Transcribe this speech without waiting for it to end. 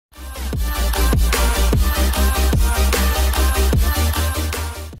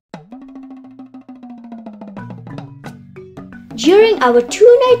During our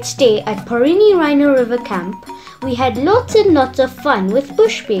 2-night stay at Porini Rhino River Camp, we had lots and lots of fun with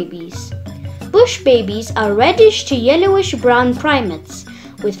bush babies. Bush babies are reddish to yellowish brown primates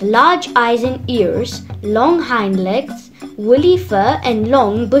with large eyes and ears, long hind legs, woolly fur and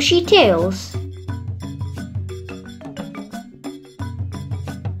long bushy tails.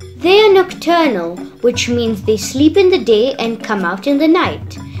 They are nocturnal, which means they sleep in the day and come out in the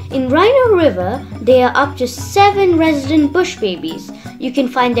night. In Rhino River, there are up to 7 resident bush babies. You can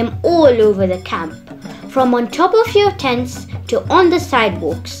find them all over the camp, from on top of your tents to on the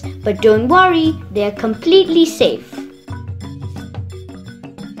sidewalks. But don't worry, they are completely safe.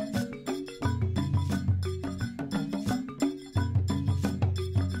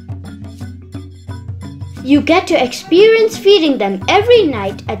 You get to experience feeding them every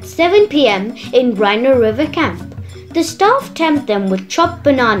night at 7 p.m. in Rhino River Camp. The staff tempt them with chopped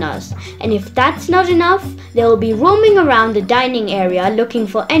bananas, and if that's not enough, they will be roaming around the dining area looking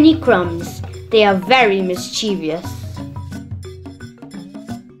for any crumbs. They are very mischievous.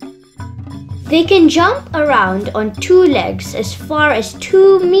 They can jump around on 2 legs as far as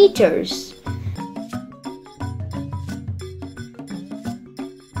 2 meters.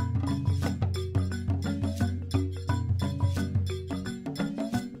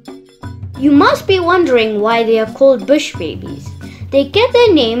 You must be wondering why they are called bush babies. They get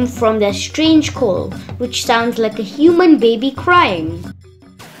their name from their strange call, which sounds like a human baby crying.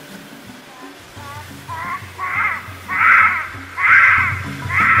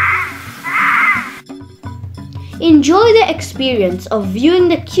 Enjoy the experience of viewing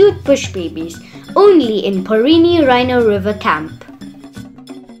the cute bush babies only in Porini Rhino River Camp.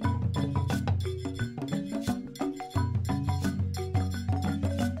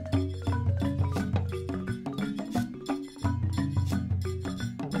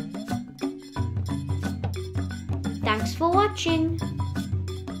 Thanks for watching.